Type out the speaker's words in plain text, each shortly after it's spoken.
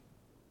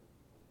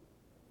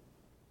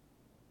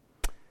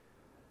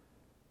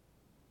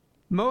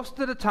Most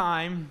of the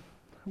time,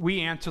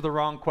 we answer the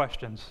wrong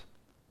questions.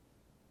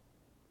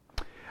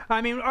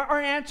 I mean,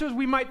 our answers,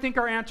 we might think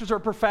our answers are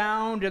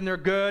profound and they're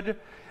good,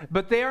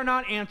 but they are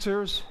not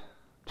answers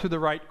to the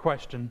right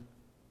question.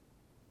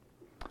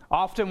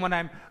 Often when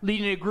I'm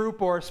leading a group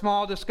or a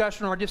small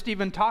discussion or just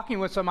even talking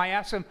with someone, I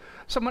ask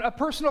someone a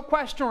personal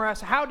question or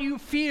ask, how do you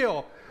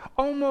feel?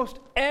 Almost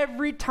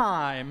every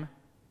time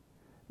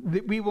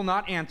that we will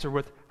not answer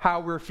with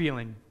how we're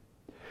feeling.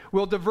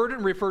 We'll divert it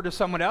and refer to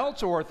someone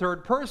else or a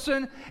third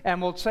person,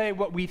 and we'll say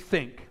what we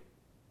think,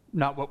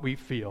 not what we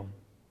feel.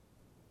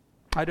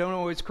 I don't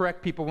always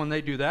correct people when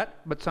they do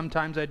that, but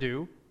sometimes I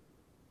do,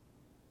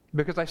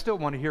 because I still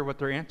want to hear what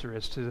their answer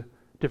is to the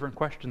different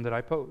question that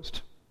I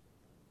posed.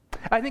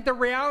 I think the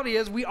reality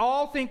is we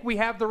all think we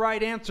have the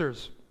right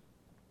answers.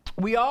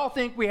 We all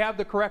think we have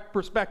the correct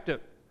perspective.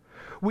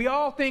 We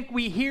all think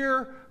we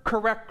hear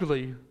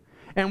correctly,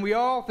 and we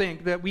all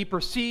think that we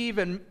perceive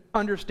and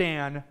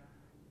understand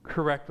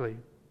correctly.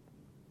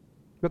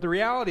 But the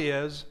reality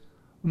is,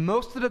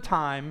 most of the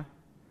time,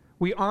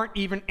 we aren't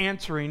even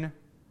answering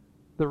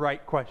the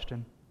right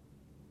question.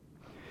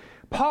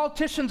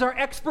 Politicians are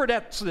expert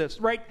at this,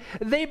 right?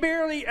 They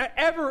barely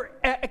ever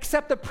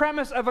accept the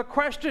premise of a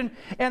question,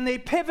 and they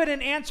pivot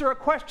and answer a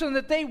question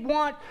that they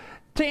want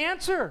to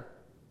answer.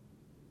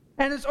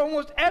 And it's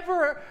almost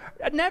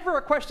never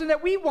a question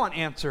that we want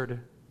answered.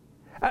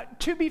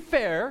 To be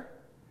fair,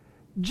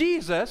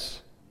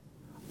 Jesus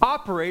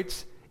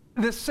operates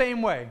the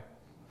same way.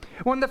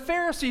 When the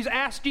Pharisees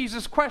ask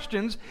Jesus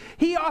questions,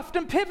 he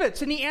often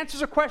pivots and he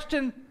answers a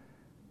question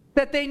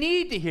that they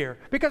need to hear,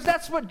 because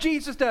that's what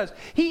Jesus does.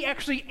 He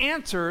actually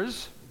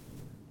answers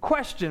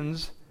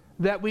questions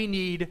that we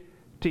need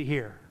to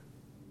hear.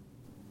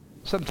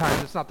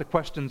 Sometimes it's not the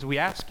questions we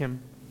ask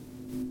him.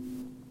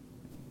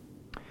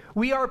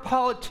 We are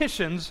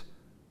politicians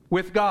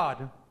with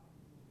God.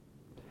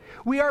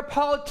 We are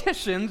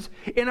politicians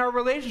in our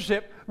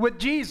relationship with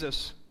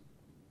Jesus.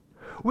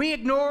 We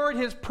ignored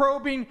his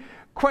probing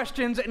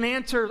questions and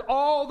answered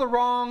all the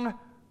wrong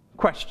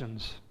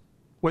questions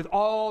with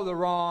all the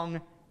wrong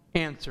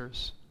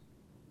answers.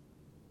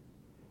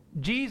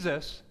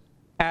 Jesus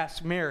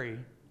asked Mary,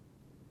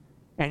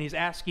 and he's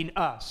asking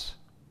us,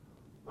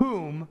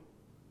 whom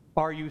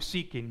are you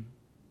seeking?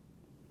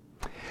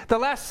 The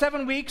last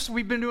 7 weeks,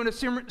 we've been doing a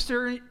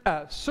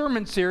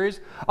sermon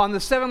series on the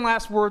 7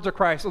 last words of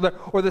Christ,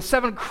 or the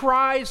 7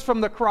 cries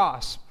from the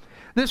cross.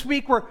 This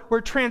week,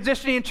 we're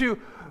transitioning into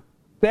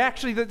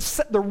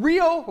the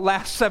real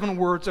last 7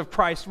 words of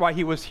Christ while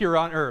he was here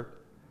on earth.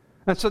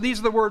 And so these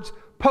are the words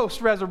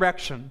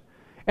post-resurrection.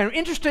 And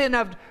interesting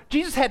enough,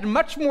 Jesus had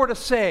much more to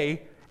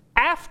say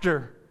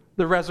after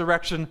the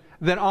resurrection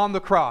than on the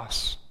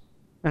cross.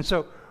 And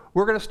so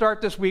we're going to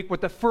start this week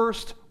with the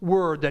first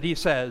word that he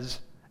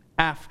says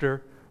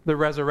after the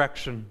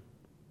resurrection.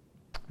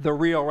 The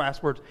real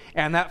last words.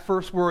 And that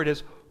first word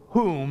is,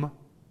 whom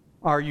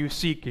are you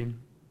seeking?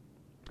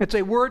 It's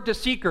a word to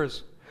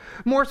seekers.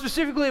 More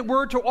specifically, a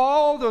word to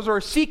all those who are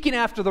seeking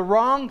after the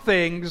wrong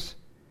things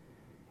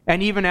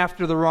and even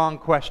after the wrong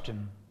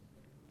question.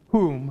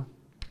 Whom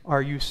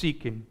are you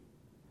seeking?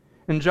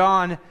 In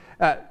John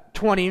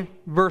 20,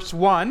 verse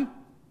 1,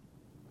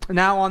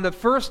 now on the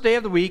first day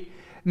of the week,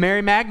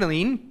 Mary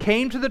Magdalene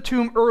came to the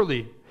tomb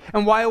early,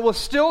 and while it was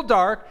still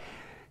dark,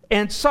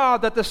 and saw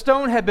that the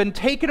stone had been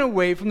taken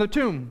away from the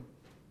tomb.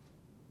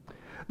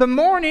 The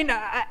morning,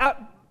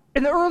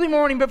 in the early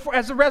morning, before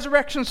as the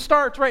resurrection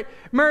starts, right,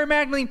 Mary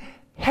Magdalene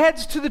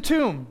heads to the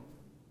tomb.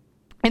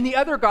 In the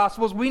other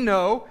Gospels, we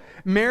know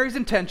Mary's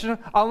intention,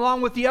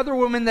 along with the other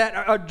women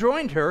that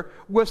joined her,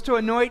 was to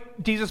anoint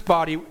Jesus'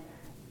 body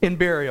in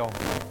burial.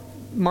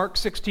 Mark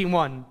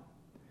 16:1.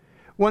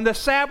 When the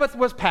Sabbath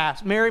was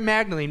past, Mary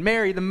Magdalene,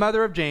 Mary, the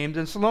mother of James,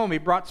 and Salome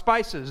brought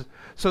spices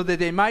so that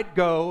they might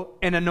go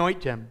and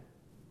anoint him.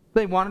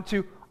 They wanted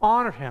to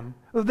honor him.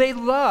 They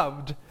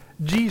loved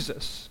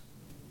Jesus.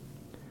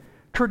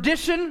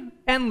 Tradition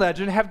and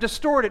legend have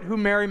distorted who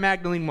Mary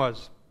Magdalene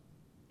was.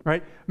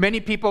 Right? Many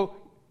people,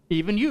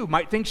 even you,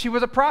 might think she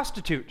was a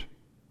prostitute.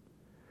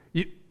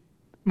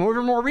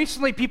 More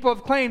recently, people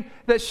have claimed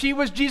that she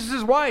was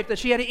Jesus' wife, that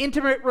she had an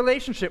intimate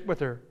relationship with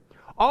her.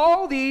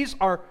 All these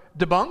are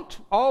debunked.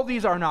 All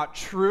these are not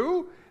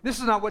true. This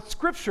is not what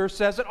Scripture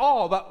says at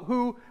all about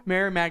who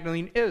Mary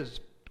Magdalene is.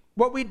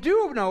 What we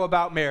do know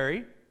about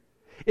Mary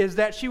is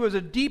that she was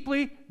a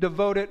deeply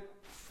devoted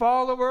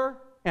follower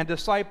and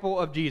disciple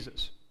of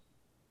Jesus.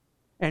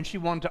 And she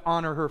wanted to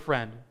honor her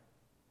friend.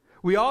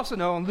 We also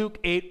know in Luke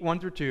 8,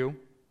 1-2,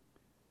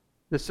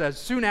 that says,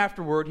 soon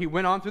afterward he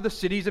went on through the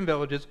cities and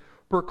villages,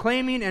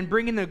 proclaiming and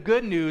bringing the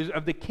good news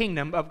of the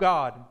kingdom of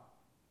God.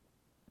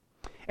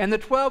 And the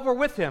 12 were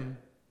with him,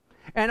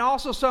 and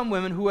also some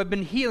women who had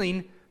been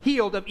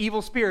healed of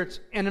evil spirits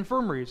and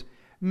infirmaries.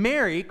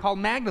 Mary, called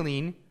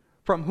Magdalene,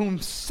 from whom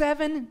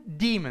 7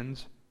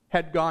 demons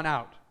had gone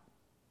out.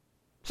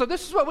 So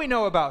this is what we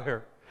know about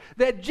her.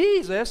 That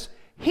Jesus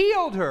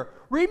healed her,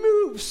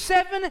 removed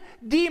 7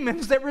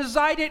 demons that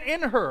resided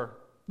in her.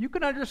 You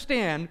can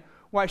understand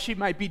why she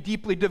might be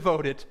deeply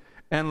devoted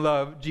and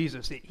love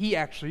Jesus. He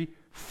actually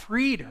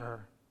freed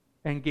her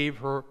and gave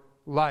her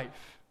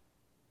life.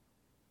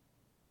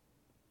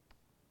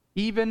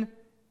 Even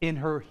in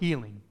her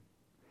healing,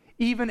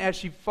 even as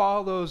she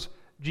follows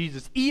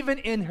Jesus, even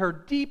in her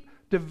deep,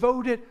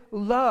 devoted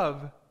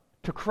love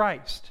to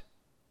Christ,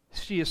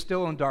 she is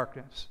still in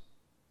darkness.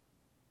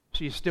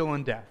 She is still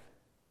in death.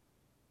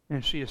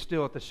 And she is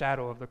still at the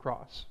shadow of the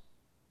cross.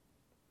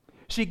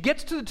 She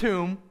gets to the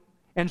tomb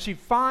and she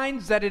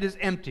finds that it is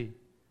empty.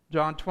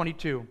 John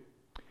 22.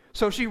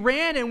 So she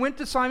ran and went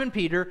to Simon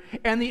Peter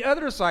and the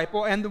other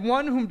disciple and the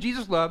one whom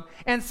Jesus loved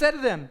and said to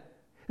them,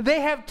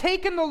 "They have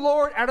taken the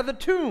Lord out of the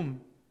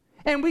tomb,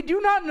 and we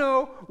do not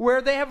know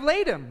where they have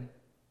laid him."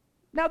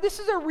 Now this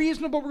is a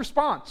reasonable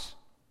response.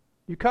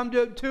 You come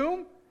to a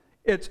tomb,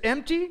 it's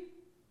empty, and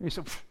you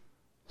say,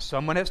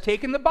 someone has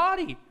taken the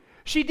body.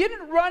 She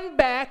didn't run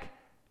back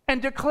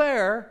and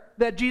declare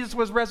that Jesus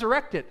was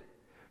resurrected.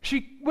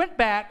 She went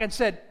back and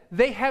said,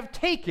 "They have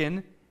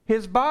taken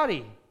his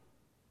body."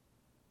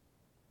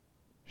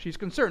 She's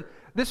concerned.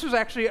 This was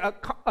actually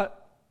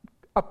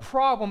a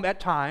problem at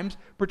times,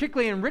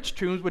 particularly in rich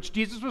tombs, which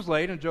Jesus was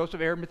laid in Joseph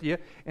of Arimathea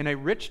in a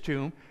rich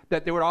tomb,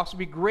 that there would also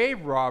be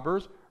grave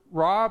robbers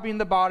robbing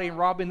the body and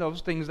robbing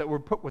those things that were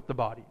put with the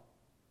body.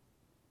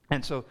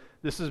 And so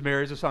this is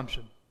Mary's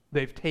assumption.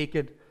 They've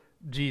taken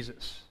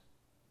Jesus.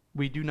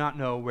 We do not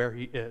know where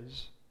he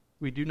is.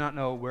 We do not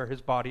know where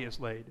his body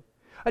is laid.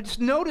 I just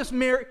notice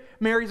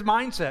Mary's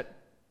mindset.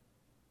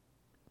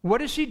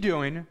 What is she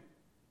doing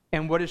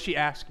and what is she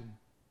asking?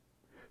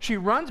 She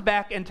runs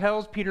back and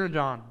tells Peter and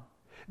John.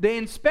 They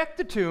inspect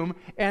the tomb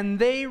and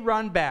they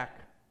run back.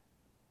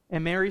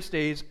 And Mary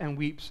stays and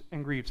weeps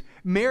and grieves.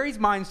 Mary's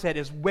mindset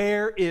is,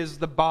 where is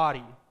the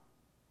body?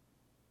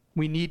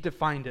 We need to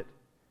find it.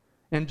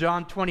 In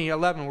John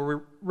 20:11,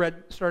 where we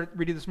started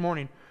reading this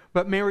morning,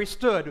 but Mary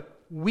stood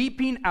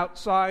weeping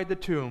outside the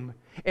tomb,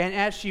 and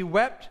as she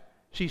wept,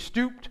 she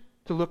stooped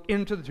to look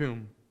into the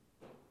tomb.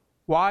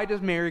 Why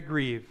does Mary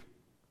grieve?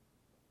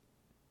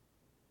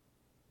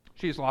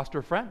 She's lost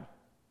her friend.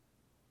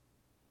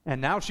 And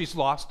now she's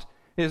lost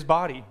his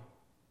body.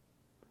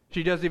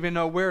 She doesn't even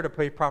know where to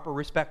pay proper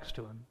respects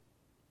to him.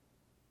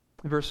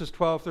 Verses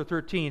 12 through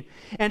 13.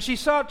 And she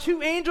saw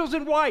two angels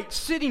in white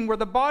sitting where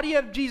the body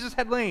of Jesus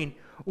had lain,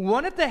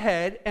 one at the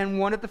head and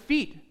one at the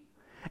feet.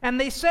 And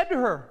they said to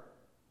her,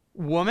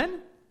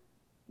 "Woman,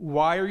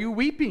 why are you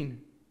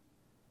weeping?"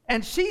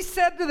 And she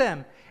said to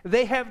them,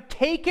 "They have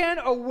taken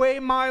away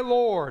my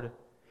Lord,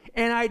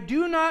 and I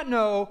do not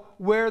know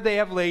where they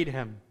have laid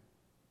him."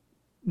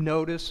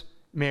 Notice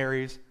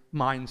Mary's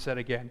mindset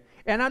again.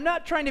 And I'm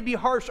not trying to be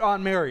harsh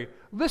on Mary.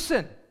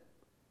 Listen,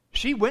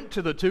 she went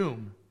to the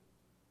tomb.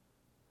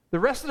 The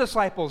rest of the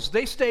disciples,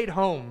 they stayed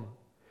home.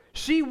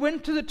 She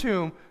went to the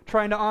tomb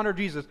trying to honor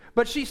Jesus,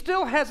 but she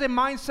still has a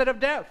mindset of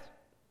death.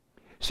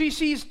 She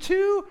sees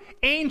two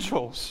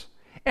angels,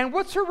 and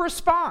what's her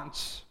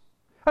response?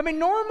 I mean,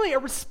 normally a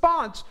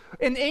response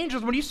in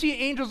angels, when you see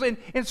angels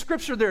in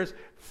Scripture, there's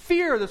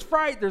fear, there's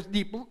fright, there's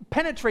deep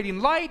penetrating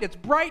light, it's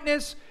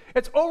brightness,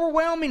 it's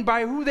overwhelming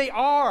by who they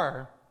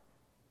are.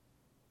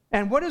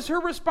 And what is her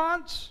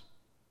response?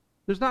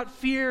 There's not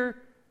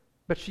fear,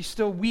 but she's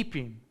still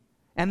weeping.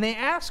 And they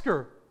ask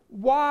her,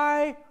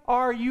 "Why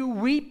are you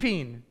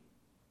weeping?"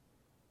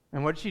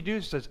 And what does she do?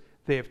 She says,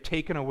 "They have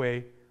taken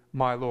away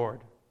my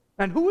Lord."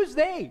 And who is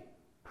they?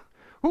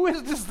 Who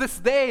is this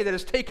they that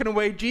has taken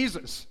away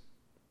Jesus?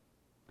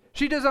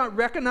 She does not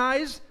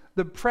recognize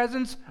the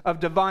presence of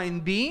divine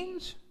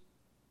beings.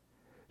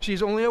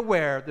 She's only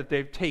aware that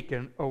they've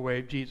taken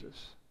away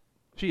Jesus.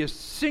 She is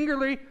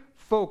singularly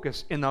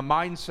focused in the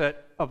mindset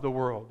of the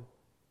world,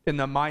 in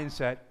the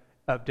mindset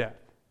of death.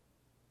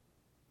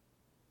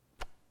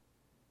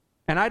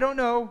 And I don't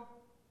know,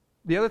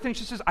 the other thing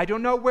she says, I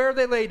don't know where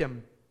they laid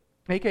him.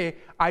 AKA,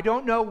 I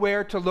don't know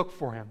where to look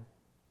for him.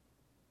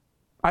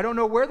 I don't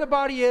know where the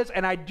body is,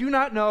 and I do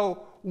not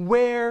know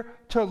where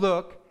to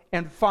look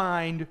and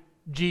find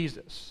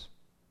Jesus.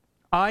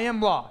 I am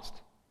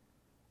lost,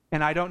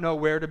 and I don't know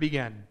where to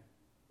begin.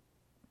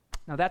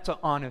 Now that's an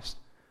honest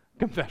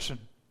confession.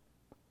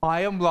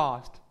 I am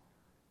lost,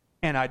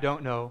 and I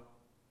don't know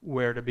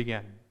where to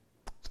begin.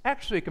 It's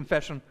actually a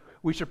confession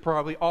we should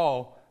probably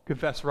all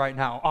confess right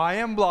now. I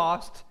am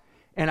lost,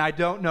 and I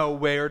don't know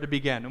where to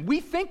begin. We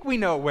think we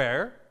know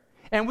where,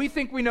 and we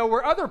think we know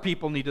where other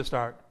people need to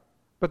start.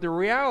 But the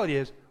reality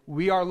is,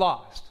 we are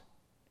lost,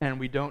 and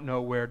we don't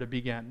know where to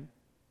begin.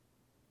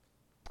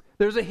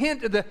 There's a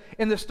hint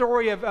in the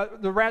story of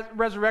the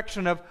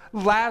resurrection of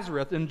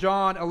Lazarus in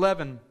John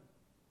 11,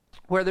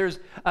 where there's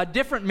a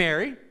different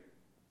Mary,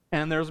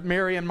 and there's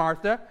Mary and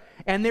Martha,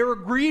 and they were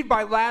grieved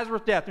by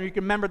Lazarus' death. And you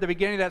can remember at the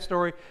beginning of that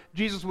story,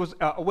 Jesus was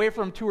away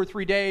from him 2 or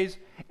 3 days,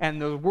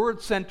 and the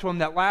word sent to him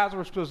that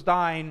Lazarus was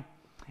dying.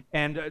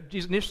 And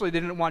initially they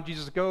didn't want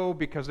Jesus to go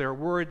because they were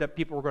worried that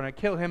people were going to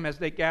kill him as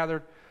they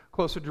gathered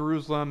closer to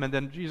Jerusalem. And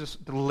then Jesus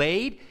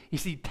delayed.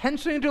 He's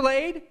intentionally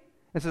delayed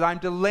and says, "I'm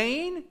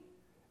delaying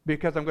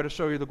because I'm going to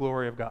show you the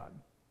glory of God.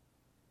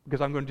 Because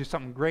I'm going to do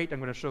something great, I'm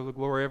going to show the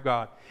glory of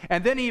God."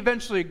 And then he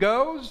eventually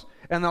goes,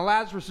 and then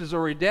Lazarus is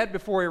already dead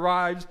before he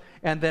arrives,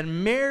 and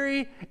then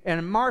Mary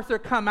and Martha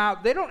come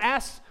out. They don't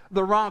ask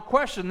the wrong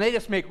question, they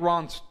just make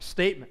wrong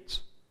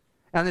statements.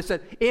 And they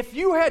said, if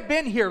you had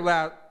been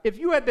here, if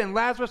you had been,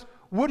 Lazarus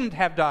wouldn't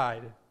have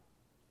died.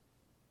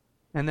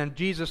 And then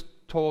Jesus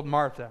told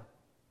Martha,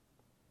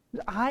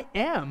 I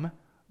am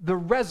the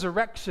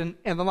resurrection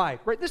and the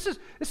life. Right? This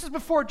is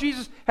before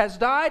Jesus has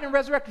died and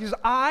resurrected. He says,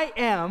 I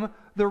am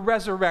the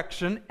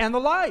resurrection and the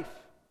life.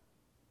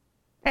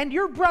 And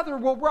your brother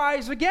will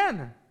rise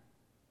again.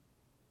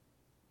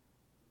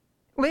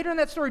 Later in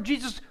that story,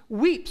 Jesus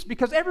weeps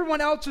because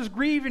everyone else is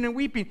grieving and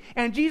weeping,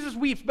 and Jesus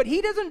weeps, but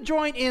he doesn't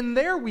join in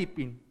their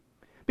weeping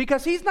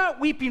because he's not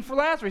weeping for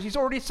Lazarus. He's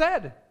already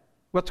said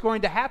what's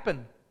going to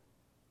happen.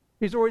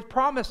 He's already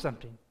promised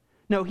something.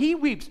 No, he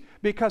weeps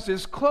because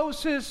his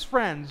closest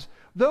friends,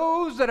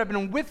 those that have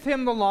been with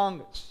him the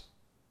longest,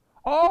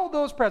 all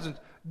those present,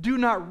 do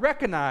not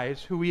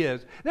recognize who he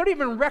is. They don't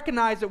even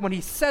recognize it when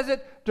he says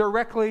it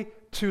directly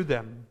to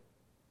them.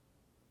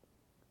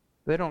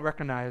 They don't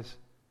recognize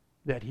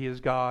that he is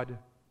God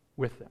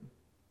with them.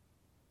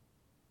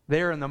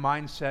 They're in the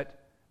mindset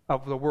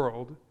of the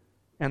world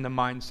and the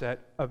mindset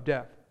of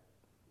death.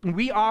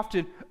 We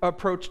often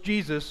approach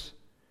Jesus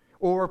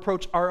or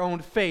approach our own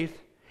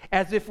faith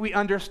as if we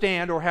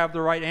understand or have the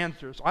right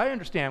answers. I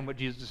understand what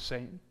Jesus is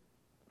saying.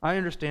 I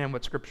understand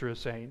what Scripture is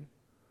saying.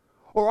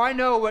 Or I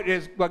know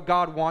what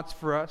God wants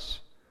for us,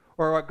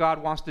 or what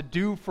God wants to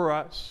do for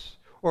us,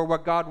 or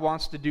what God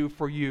wants to do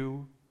for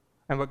you,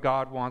 and what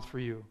God wants for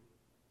you.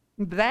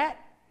 That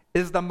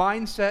is the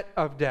mindset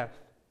of death.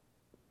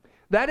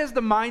 That is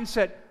the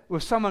mindset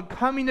with someone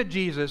coming to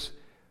Jesus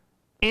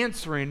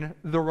answering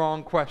the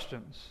wrong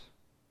questions.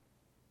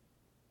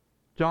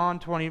 John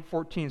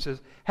 20:14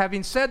 says,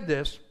 having said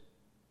this,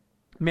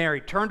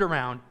 Mary turned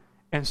around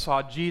and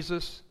saw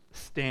Jesus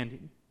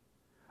standing,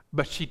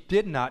 but she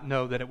did not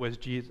know that it was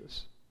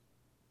Jesus.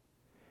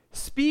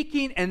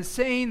 Speaking and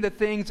saying the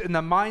things in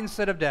the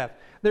mindset of death.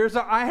 There's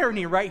an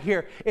irony right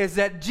here, is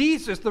that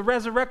Jesus, the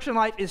resurrection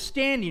life, is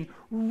standing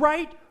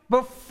right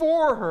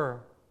before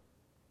her,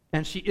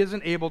 and she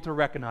isn't able to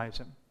recognize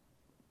him.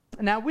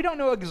 Now, we don't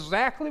know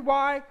exactly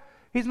why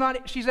she's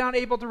not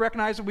able to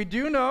recognize him. We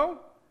do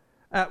know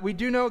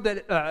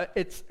that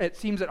it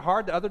seems that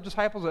hard. The other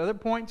disciples at other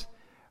points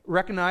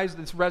recognized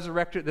this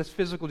resurrected, this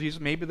physical Jesus.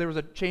 Maybe there was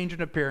a change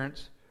in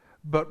appearance,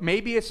 but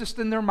maybe it's just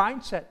in their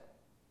mindset.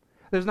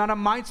 There's not a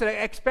mindset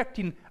of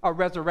expecting a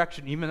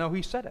resurrection, even though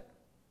he said it.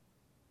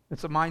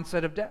 It's a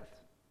mindset of death.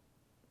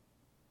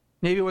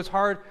 Maybe it was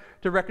hard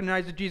to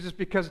recognize Jesus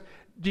because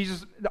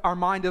our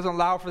mind doesn't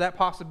allow for that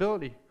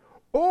possibility.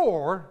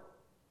 Or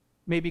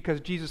maybe because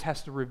Jesus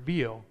has to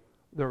reveal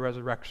the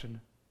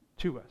resurrection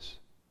to us.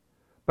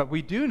 But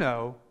we do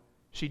know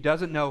she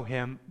doesn't know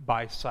him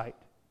by sight,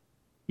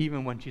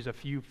 even when she's a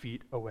few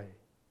feet away.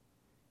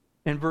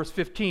 In verse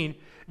 15,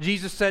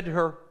 Jesus said to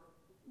her,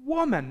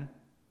 "Woman,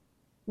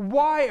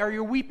 why are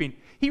you weeping?"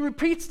 He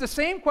repeats the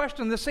same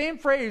question, the same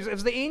phrase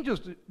as the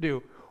angels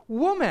do.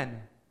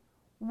 Woman,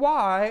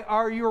 why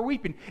are you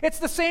weeping? It's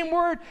the same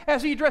word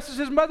as he addresses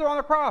his mother on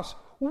the cross.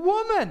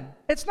 Woman.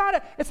 It's not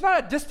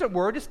a distant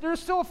word. There's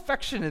still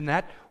affection in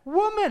that.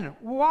 Woman,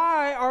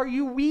 why are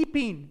you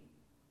weeping?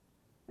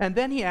 And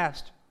then he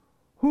asked,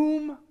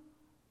 whom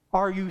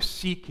are you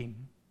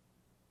seeking?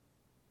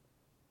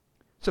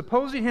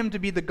 Supposing him to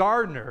be the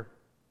gardener,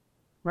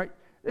 right?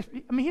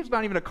 I mean, he's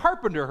not even a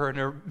carpenter,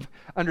 her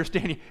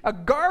understanding. A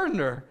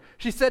gardener.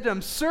 She said to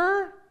him,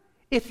 "Sir,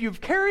 if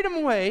you've carried him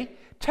away,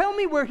 tell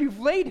me where you've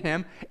laid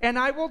him, and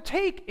I will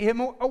take him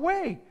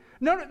away."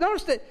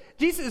 Notice that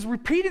Jesus is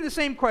repeating the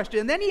same question,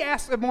 and then he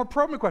asks a more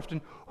probing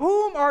question.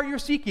 Whom are you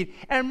seeking?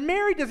 And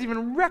Mary doesn't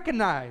even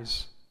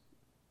recognize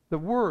the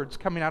words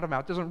coming out of her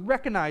mouth, doesn't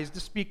recognize the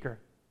speaker.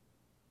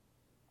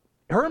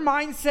 Her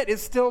mindset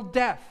is still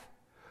death.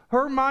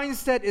 Her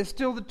mindset is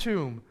still the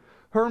tomb.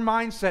 Her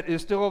mindset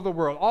is still of the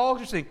world. All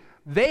she's saying,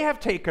 they have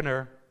taken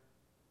her.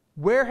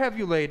 Where have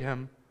you laid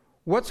him?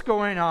 What's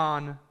going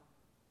on?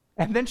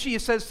 And then she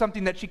says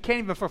something that she can't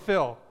even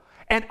fulfill.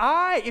 And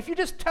if you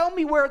just tell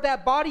me where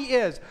that body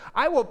is,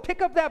 I will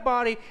pick up that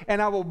body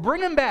and I will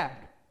bring him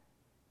back.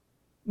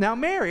 Now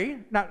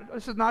Mary,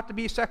 this is not to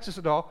be sexist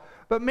at all,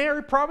 but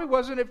Mary probably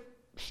wasn't a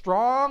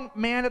strong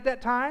man at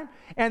that time,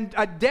 and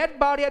a dead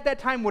body at that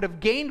time would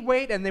have gained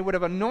weight, and they would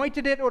have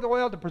anointed it with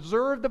oil to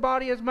preserve the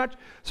body as much,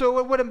 so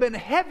it would have been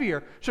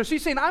heavier. So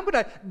she's saying, I'm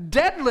going to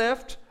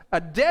deadlift a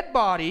dead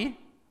body,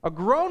 a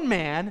grown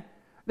man,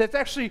 that's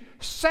actually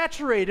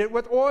saturated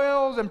with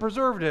oils and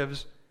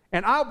preservatives,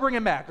 and I'll bring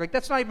him back. Like,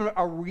 that's not even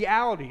a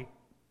reality.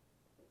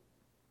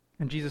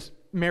 And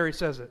Mary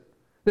says it.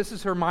 This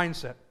is her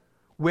mindset.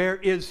 Where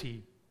is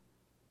he?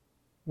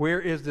 Where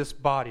is this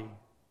body?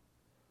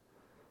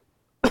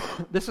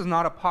 This is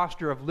not a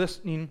posture of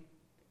listening,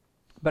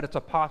 but it's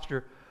a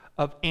posture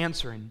of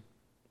answering.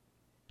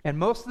 And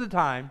most of the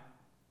time,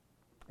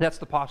 that's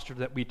the posture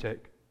that we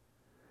take.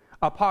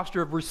 A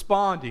posture of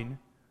responding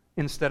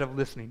instead of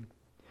listening.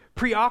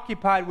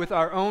 Preoccupied with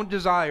our own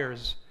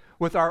desires,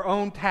 with our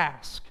own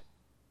task,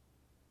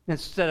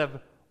 instead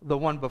of the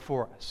one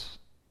before us,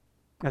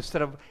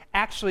 instead of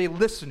actually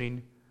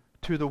listening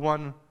to the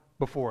one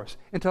before us,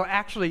 until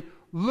actually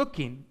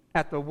looking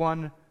at the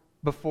one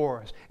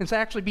before us, instead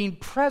of actually being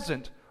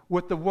present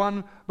with the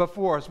one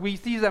before us. We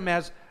see them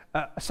as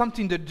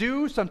something to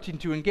do, something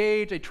to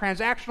engage, a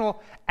transactional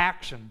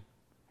action.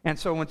 And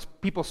so when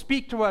people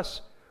speak to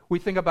us, we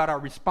think about our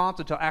response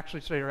until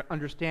actually starting to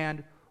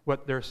understand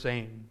what they're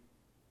saying.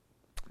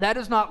 That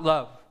is not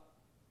love.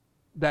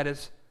 That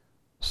is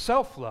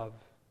self-love.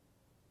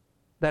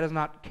 That is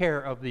not care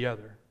of the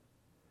other.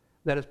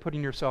 That is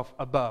putting yourself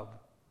above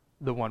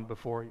the one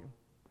before you.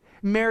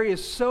 Mary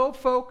is so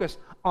focused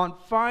on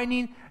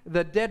finding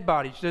the dead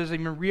body, she doesn't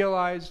even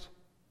realize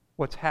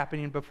what's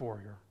happening before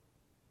her.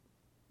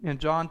 In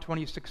John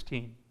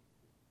 20:16,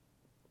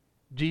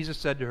 Jesus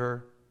said to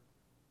her,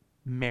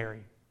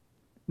 Mary.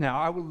 Now,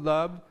 I would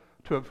love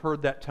to have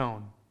heard that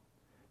tone.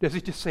 Does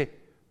he just say,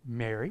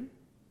 Mary?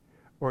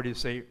 Or does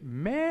he say,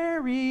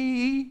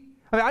 Mary?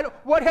 I mean,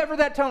 whatever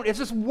that tone, it's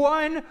just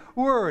one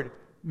word,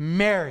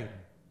 Mary.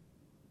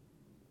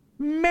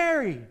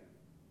 Mary.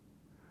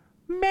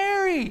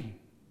 Mary.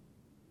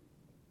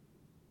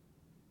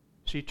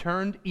 She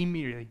turned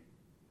immediately.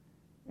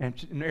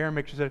 And in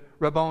Aramaic, she said,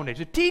 Rabboni. She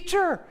said,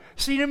 teacher.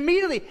 She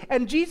immediately,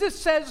 and Jesus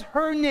says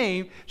her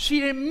name,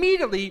 she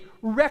immediately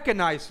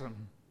recognized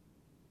him.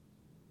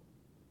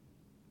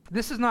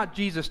 This is not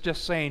Jesus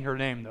just saying her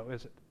name, though,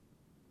 is it?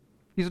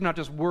 These are not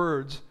just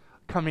words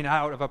coming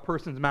out of a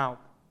person's mouth.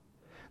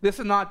 This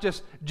is not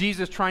just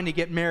Jesus trying to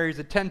get Mary's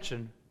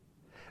attention.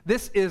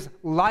 This is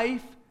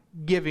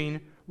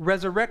life-giving,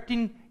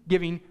 resurrecting,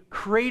 giving,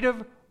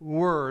 creative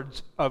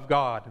words of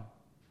God.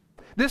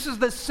 This is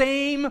the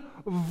same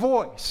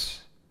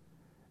voice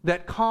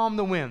that calmed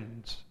the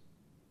winds,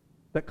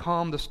 that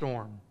calmed the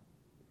storm,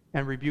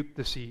 and rebuked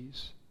the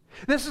seas.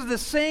 This is the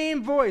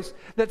same voice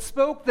that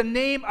spoke the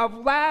name of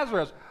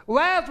Lazarus.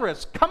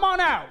 Lazarus, come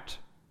on out!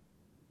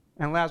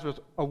 And Lazarus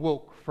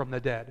awoke from the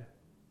dead.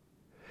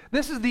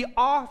 This is the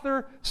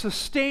author,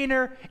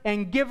 sustainer,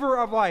 and giver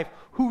of life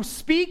who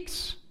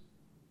speaks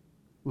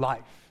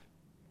life.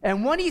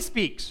 And when he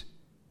speaks,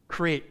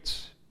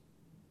 creates.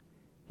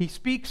 He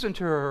speaks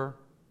into her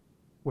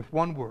with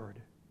one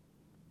word,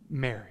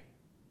 Mary.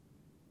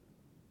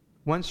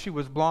 Once she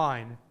was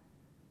blind,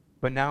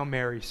 but now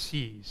Mary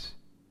sees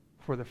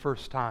for the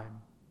first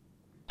time.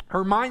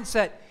 Her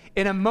mindset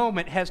in a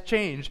moment has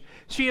changed.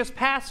 She has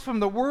passed from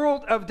the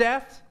world of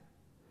death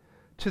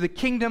to the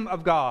kingdom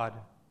of God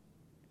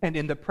and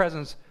in the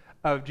presence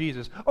of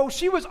Jesus. Oh,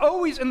 she was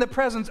always in the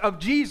presence of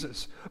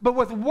Jesus, but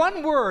with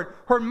one word,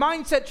 her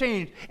mindset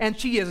changed, and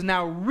she is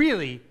now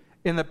really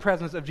in the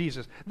presence of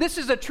Jesus. This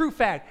is a true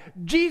fact.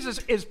 Jesus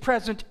is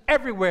present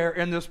everywhere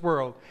in this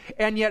world,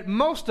 and yet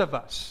most of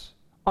us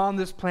on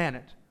this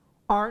planet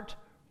aren't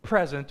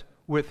present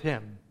with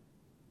him,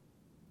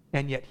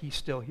 and yet he's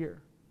still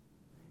here.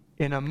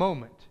 In a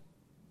moment,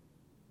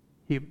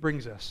 he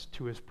brings us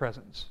to his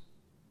presence.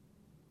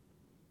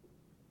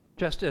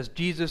 Just as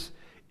Jesus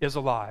is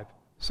alive,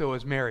 so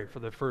is Mary for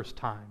the first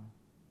time.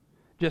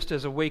 Just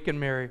as awakened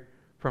Mary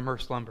from her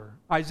slumber.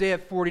 Isaiah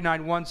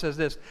 49:1 says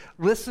this,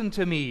 listen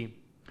to me,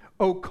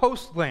 O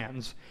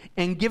coastlands,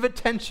 and give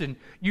attention,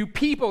 you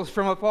peoples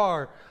from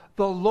afar.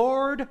 The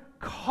Lord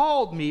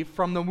called me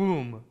from the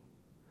womb.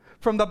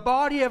 From the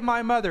body of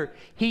my mother,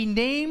 he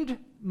named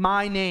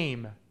my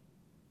name.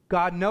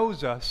 God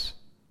knows us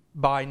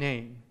by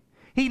name.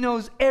 He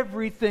knows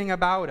everything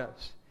about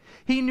us.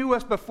 He knew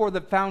us before the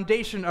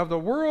foundation of the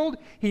world.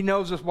 He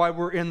knows us while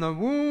we're in the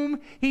womb.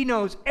 He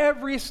knows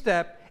every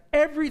step,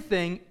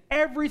 everything,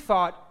 every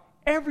thought,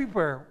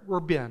 everywhere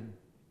we've been.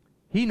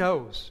 He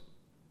knows.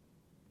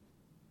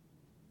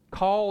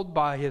 Called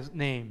by his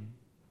name.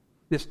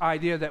 This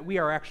idea that we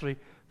are actually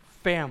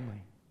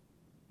family,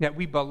 that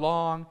we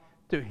belong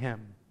to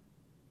him.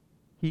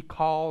 He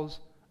calls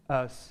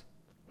us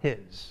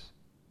his.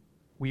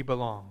 We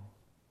belong.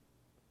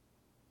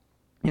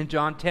 In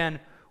John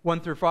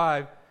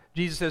 10:1-5,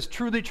 Jesus says,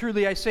 truly,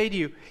 truly, I say to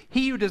you,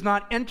 he who does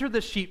not enter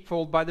the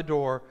sheepfold by the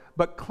door,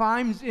 but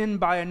climbs in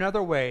by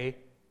another way,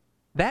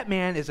 that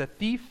man is a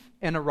thief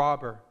and a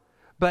robber.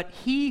 But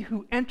he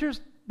who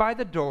enters by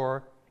the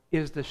door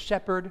is the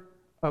shepherd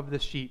of the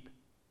sheep.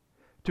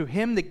 To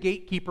him the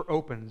gatekeeper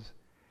opens.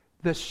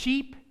 The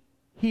sheep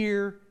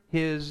hear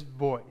his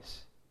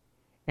voice,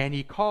 and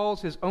he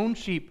calls his own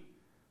sheep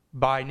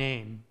by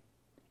name,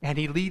 and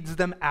he leads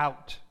them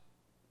out.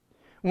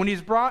 When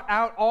he's brought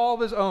out all of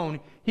his own,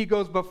 he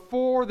goes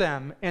before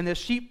them, and the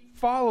sheep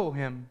follow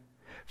him,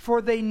 for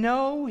they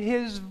know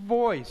his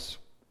voice.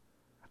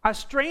 A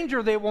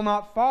stranger they will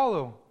not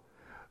follow,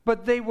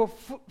 but they will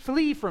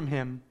flee from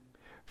him,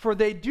 for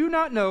they do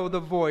not know the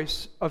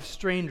voice of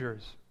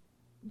strangers.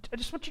 I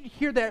just want you to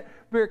hear that.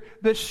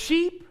 The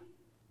sheep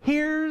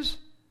hears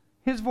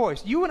his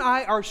voice. You and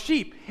I are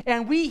sheep,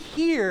 and we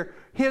hear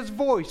his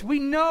voice. We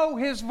know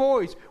his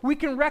voice. We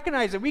can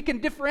recognize it. We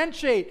can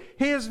differentiate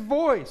his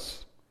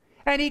voice.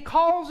 And he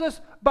calls us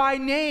by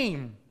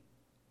name.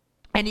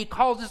 And he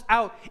calls us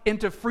out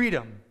into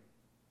freedom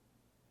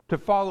to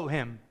follow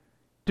him,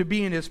 to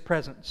be in his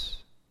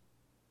presence.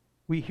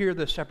 we hear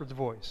the shepherd's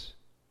voice.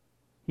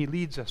 He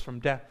leads us from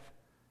death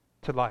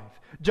to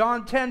life.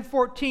 John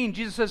 10:14,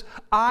 Jesus says,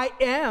 I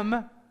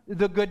am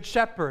the good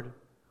shepherd.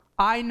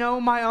 I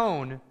know my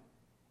own,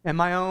 and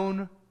my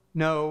own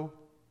know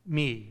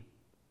me.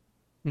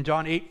 In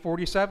John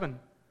 8:47,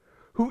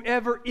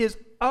 whoever is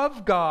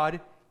of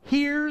God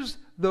hears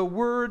the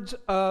words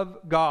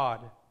of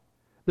God.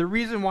 The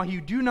reason why you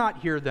do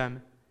not hear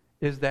them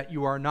is that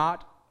you are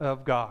not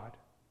of God.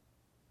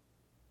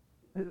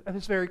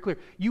 It's very clear.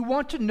 You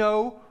want to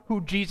know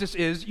who Jesus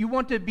is. You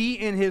want to be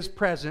in his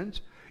presence.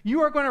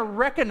 You are going to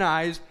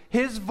recognize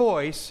his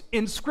voice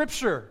in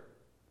Scripture.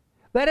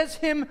 That is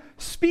him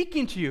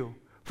speaking to you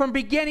from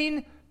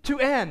beginning to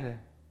end.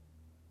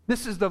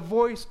 This is the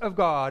voice of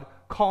God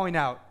calling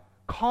out,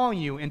 calling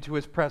you into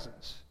his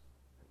presence.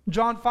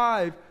 John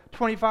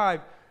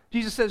 5:25,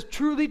 Jesus says,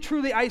 truly,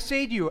 truly, I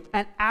say to you,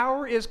 an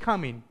hour is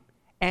coming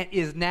and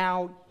is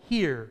now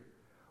here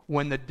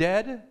when the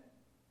dead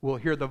will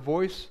hear the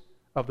voice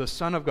of the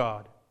Son of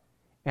God,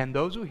 and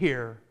those who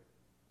hear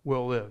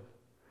will live.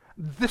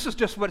 This is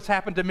just what's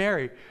happened to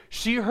Mary.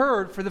 She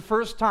heard for the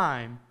first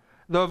time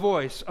the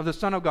voice of the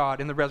Son of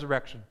God in the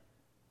resurrection.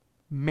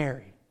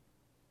 Mary.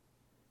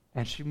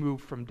 And she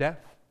moved from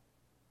death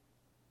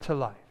to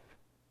life.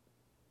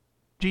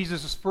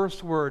 Jesus'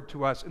 first word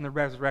to us in the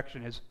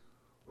resurrection is,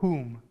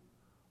 whom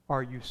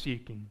are you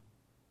seeking?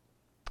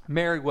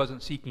 Mary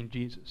wasn't seeking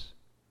Jesus.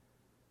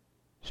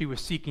 She was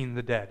seeking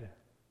the dead.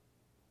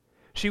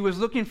 She was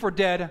looking for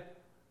dead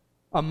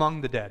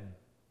among the dead.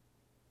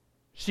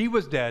 She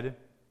was dead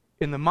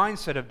in the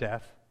mindset of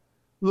death,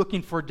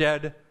 looking for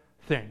dead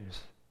things.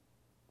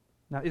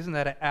 Now, isn't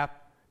that an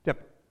apt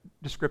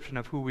description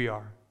of who we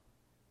are?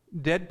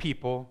 Dead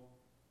people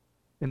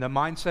in the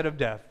mindset of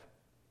death,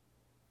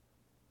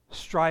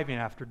 striving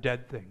after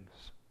dead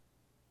things.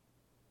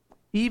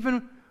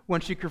 Even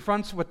when she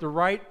confronts with the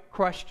right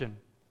question,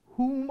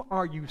 whom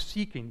are you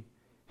seeking?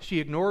 She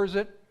ignores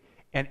it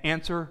and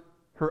answers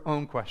her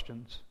own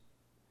questions.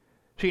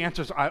 She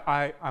answers,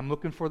 I'm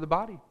looking for the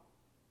body.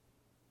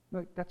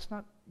 Like, that's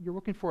not, you're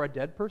looking for a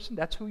dead person?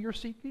 That's who you're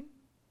seeking?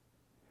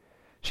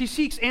 She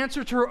seeks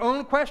answer to her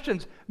own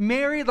questions.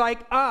 Mary,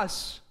 like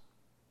us,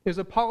 is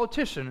a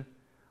politician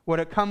when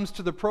it comes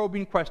to the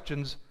probing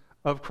questions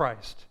of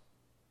Christ.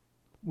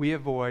 We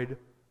avoid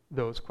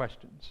those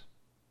questions.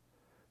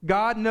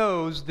 God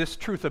knows this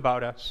truth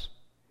about us.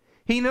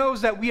 He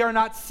knows that we are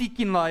not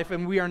seeking life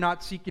and we are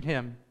not seeking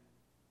him.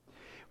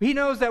 He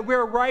knows that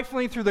we're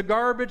rifling through the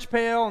garbage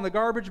pail and the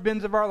garbage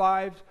bins of our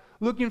lives,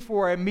 looking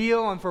for a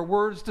meal and for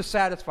words to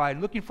satisfy,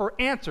 and looking for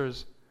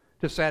answers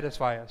to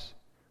satisfy us.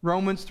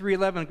 Romans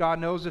 3:11, God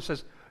knows this,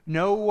 says,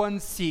 no one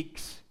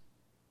seeks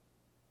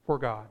for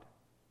God.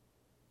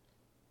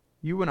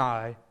 You and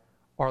I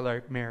are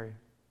like Mary.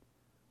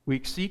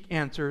 We seek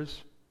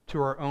answers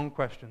to our own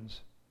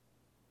questions.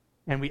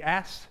 And we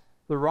ask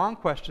the wrong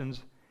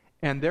questions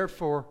and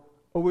therefore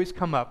always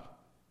come up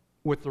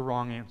with the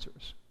wrong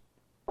answers.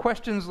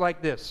 Questions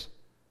like this: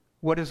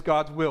 what is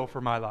God's will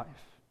for my life?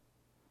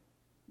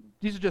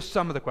 These are just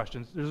some of the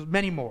questions. There's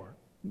many more.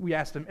 We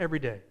ask them every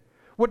day.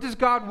 What does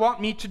God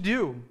want me to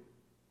do?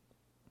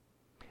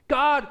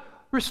 God,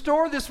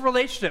 restore this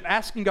relationship,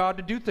 asking God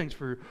to do things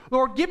for you.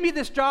 Lord, give me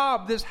this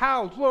job, this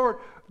house. Lord,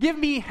 give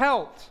me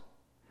health.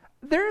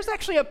 There's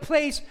actually a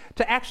place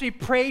to actually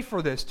pray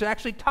for this, to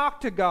actually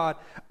talk to God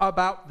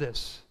about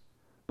this.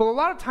 But a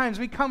lot of times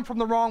we come from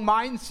the wrong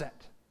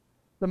mindset,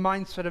 the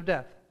mindset of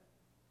death.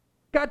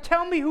 God,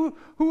 tell me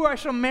who I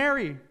shall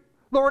marry.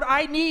 Lord,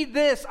 I need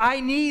this,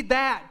 I need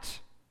that.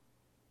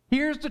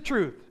 Here's the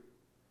truth.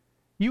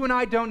 You and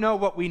I don't know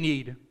what we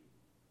need.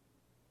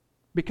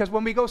 Because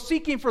when we go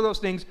seeking for those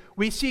things,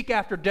 we seek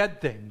after dead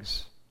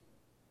things.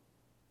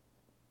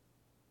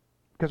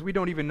 Because we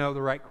don't even know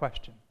the right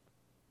question.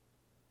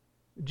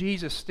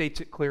 Jesus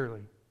states it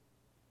clearly.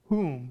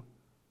 Whom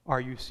are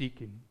you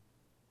seeking?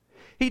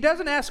 He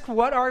doesn't ask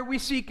what are we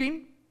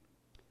seeking,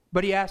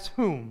 but he asks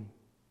whom.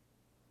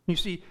 You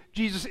see,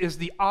 Jesus is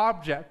the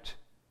object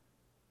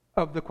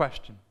of the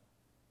question.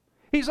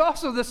 He's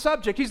also the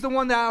subject. He's the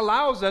one that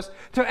allows us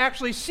to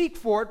actually seek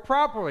for it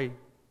properly.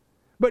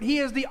 But he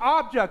is the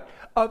object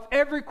of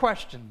every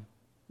question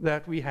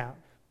that we have.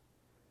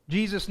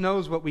 Jesus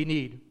knows what we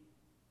need.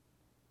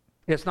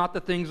 It's not the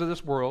things of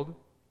this world.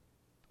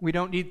 We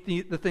don't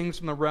need the things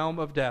from the realm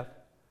of death,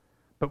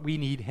 but we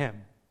need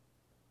him.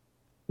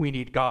 We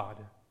need God.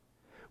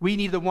 We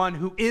need the one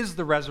who is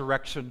the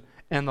resurrection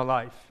and the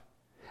life.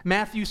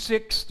 Matthew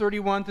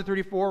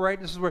 6:31-34, right?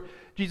 This is where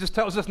Jesus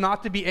tells us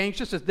not to be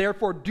anxious. It says,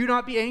 therefore, do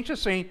not be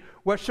anxious, saying,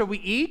 what shall we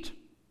eat?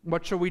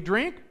 What shall we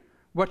drink?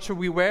 What shall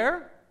we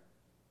wear?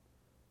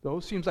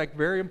 Those seems like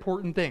very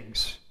important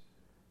things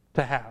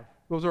to have.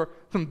 Those are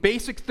some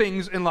basic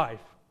things in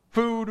life.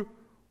 Food,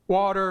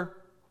 water,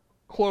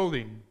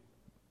 clothing.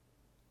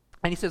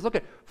 And he says,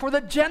 look, for the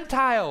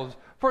Gentiles,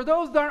 for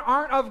those that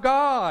aren't of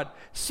God,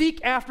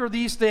 seek after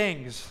these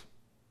things.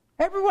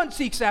 Everyone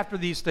seeks after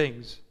these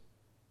things.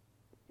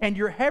 And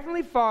your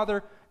heavenly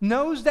Father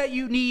knows that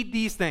you need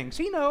these things.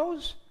 He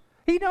knows.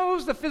 He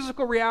knows the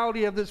physical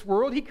reality of this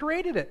world. He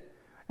created it.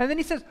 And then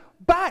he says,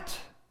 but,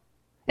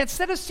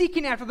 instead of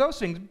seeking after those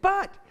things,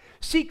 but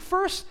seek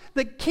first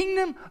the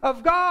kingdom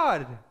of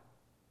God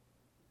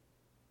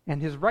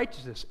and his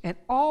righteousness, and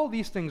all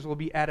these things will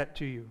be added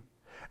to you.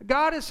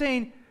 God is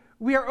saying,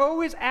 we are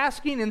always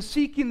asking and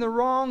seeking the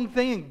wrong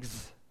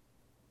things.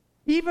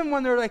 Even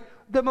when they're like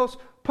the most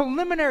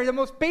preliminary, the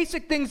most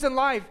basic things in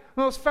life,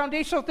 the most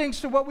foundational things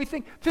to what we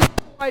think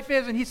physical life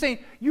is. And he's saying,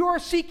 you are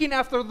seeking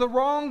after the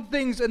wrong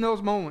things in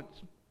those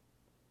moments.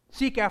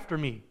 Seek after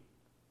me.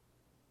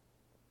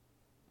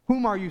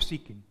 Whom are you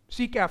seeking?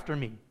 Seek after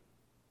me.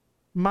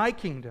 My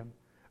kingdom,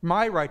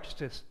 my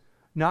righteousness,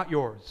 not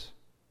yours.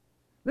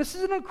 This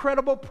is an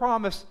incredible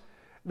promise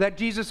that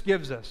Jesus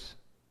gives us,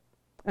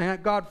 and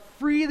that God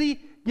freely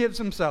gives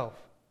himself.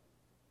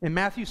 In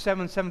Matthew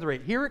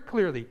 7:7-8, hear it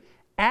clearly.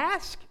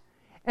 Ask,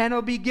 and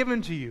it'll be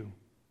given to you.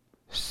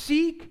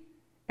 Seek,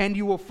 and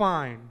you will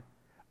find.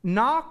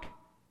 Knock,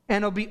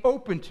 and it'll be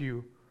open to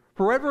you.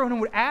 For everyone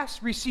who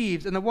asks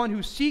receives, and the one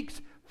who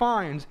seeks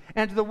finds,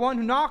 and to the one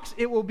who knocks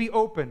it will be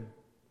open.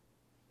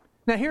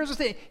 Now here's the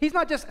thing. He's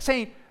not just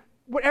saying,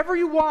 whatever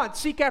you want,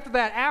 seek after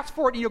that, ask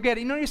for it, and you'll get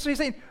it. You know what he's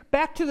saying?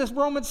 Back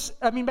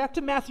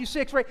to Matthew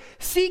 6, right?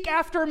 Seek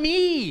after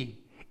me.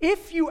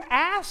 If you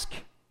ask,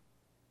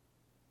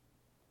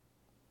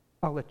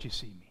 I'll let you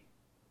see me.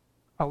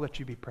 I'll let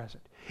you be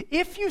present.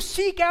 If you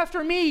seek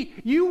after me,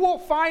 you will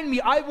find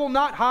me. I will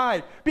not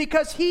hide,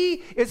 because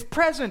he is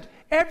present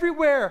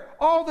everywhere,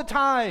 all the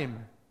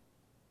time.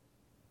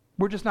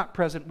 We're just not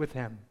present with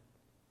him.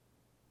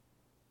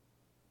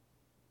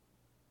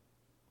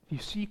 If you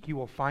seek, you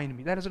will find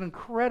me. That is an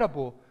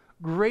incredible,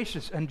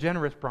 gracious, and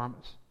generous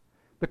promise.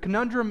 The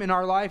conundrum in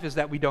our life is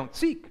that we don't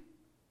seek.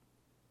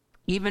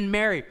 Even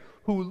Mary,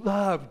 who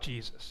loved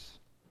Jesus,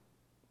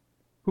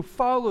 who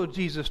followed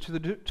Jesus to the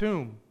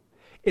tomb,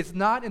 it's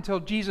not until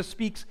Jesus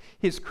speaks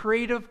his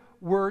creative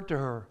word to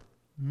her,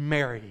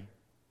 Mary.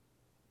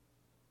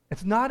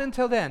 It's not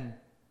until then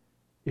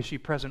is she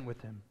present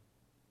with him.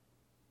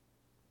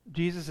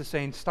 Jesus is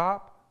saying,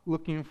 stop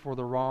looking for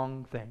the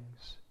wrong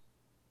things.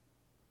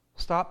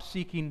 Stop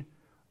seeking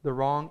the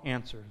wrong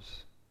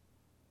answers.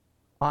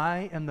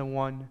 I am the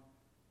one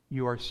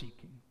you are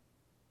seeking,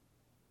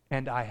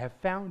 and I have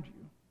found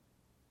you.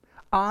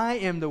 I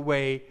am the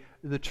way,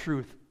 the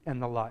truth,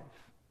 and the life.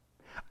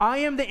 I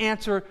am the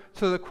answer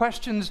to the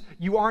questions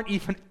you aren't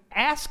even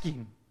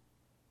asking.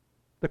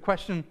 The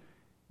question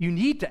you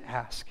need to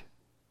ask.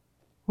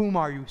 Whom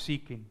are you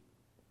seeking?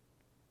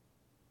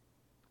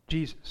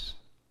 Jesus.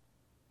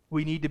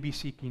 We need to be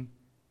seeking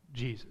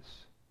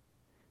Jesus.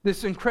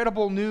 This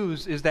incredible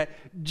news is that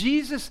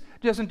Jesus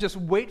doesn't just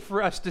wait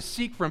for us to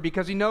seek for him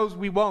because he knows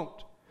we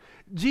won't.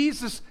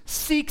 Jesus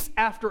seeks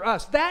after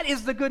us. That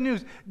is the good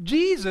news.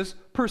 Jesus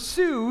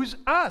pursues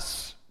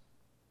us.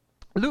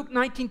 Luke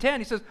 19:10,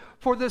 he says,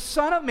 for the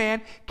Son of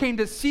Man came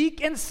to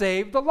seek and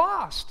save the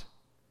lost.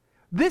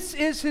 This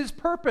is his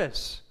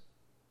purpose,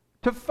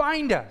 to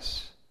find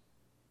us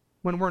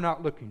when we're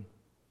not looking.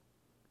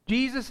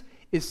 Jesus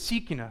is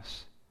seeking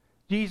us.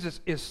 Jesus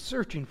is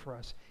searching for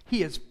us.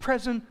 He is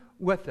present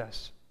with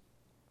us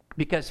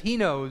because he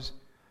knows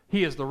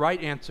he is the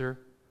right answer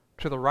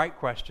to the right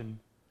question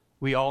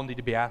we all need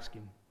to be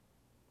asking.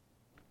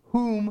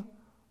 Whom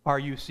are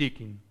you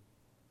seeking?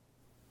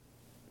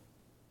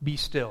 Be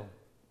still.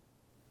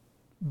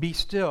 Be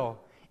still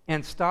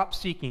and stop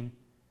seeking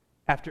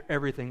after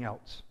everything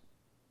else,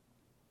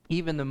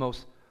 even the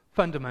most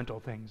fundamental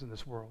things in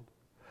this world.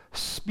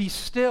 Be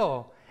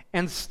still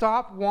and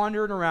stop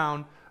wandering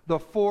around the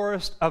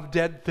forest of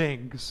dead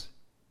things.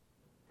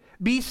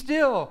 Be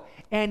still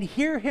and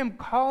hear him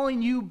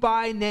calling you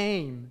by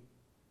name.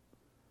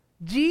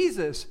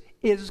 Jesus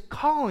is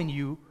calling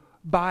you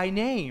by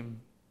name.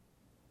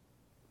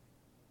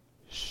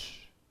 Shh.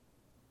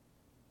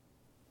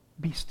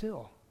 Be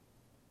still.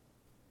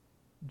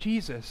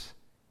 Jesus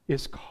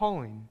is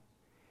calling.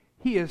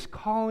 He is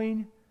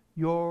calling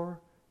your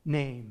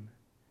name.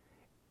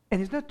 And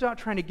he's not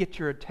trying to get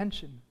your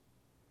attention.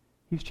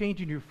 He's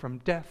changing you from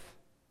death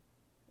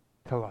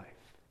to life,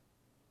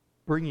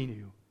 bringing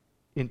you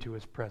into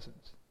his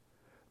presence.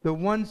 The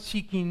one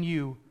seeking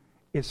you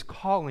is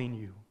calling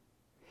you.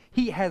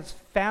 He has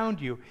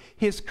found you.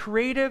 His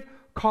creative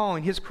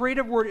calling, his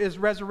creative word is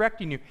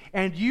resurrecting you,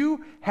 and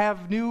you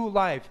have new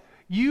life.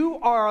 You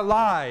are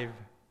alive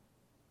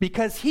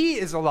because he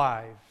is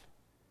alive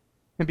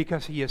and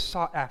because he has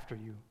sought after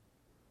you.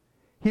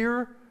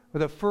 Here are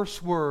the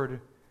first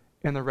word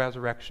in the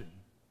resurrection: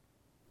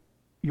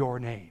 your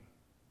name.